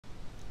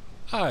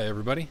Hi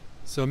everybody.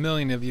 So a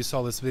million of you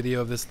saw this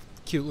video of this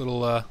cute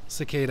little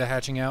cicada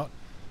hatching out.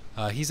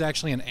 He's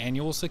actually an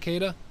annual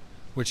cicada,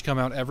 which come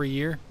out every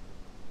year.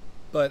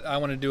 But I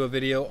want to do a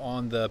video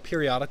on the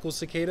periodical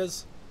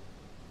cicadas.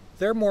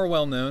 They're more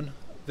well known.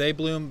 They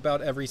bloom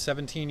about every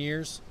 17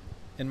 years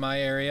in my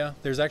area.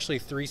 There's actually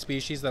 3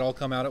 species that all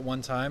come out at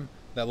one time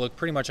that look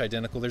pretty much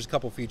identical. There's a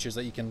couple features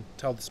that you can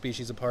tell the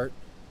species apart.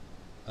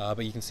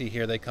 But you can see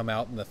here they come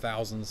out in the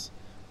thousands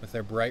with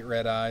their bright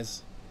red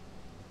eyes.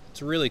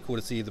 It's really cool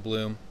to see the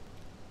bloom.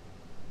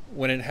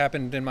 When it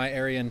happened in my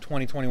area in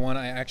 2021,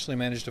 I actually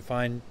managed to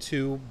find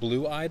 2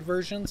 blue-eyed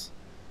versions,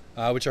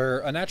 which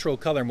are a natural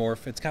color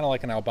morph. It's kind of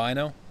like an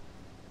albino,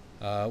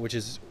 which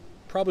is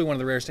probably one of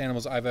the rarest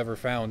animals I've ever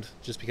found,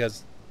 just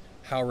because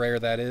how rare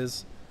that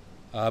is.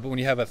 But when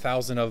you have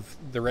 1,000 of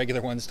the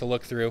regular ones to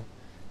look through,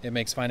 it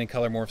makes finding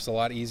color morphs a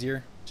lot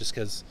easier, just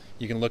because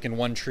you can look in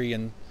one tree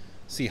and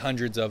see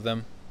hundreds of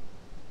them.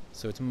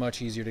 So it's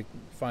much easier to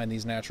find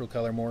these natural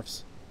color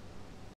morphs.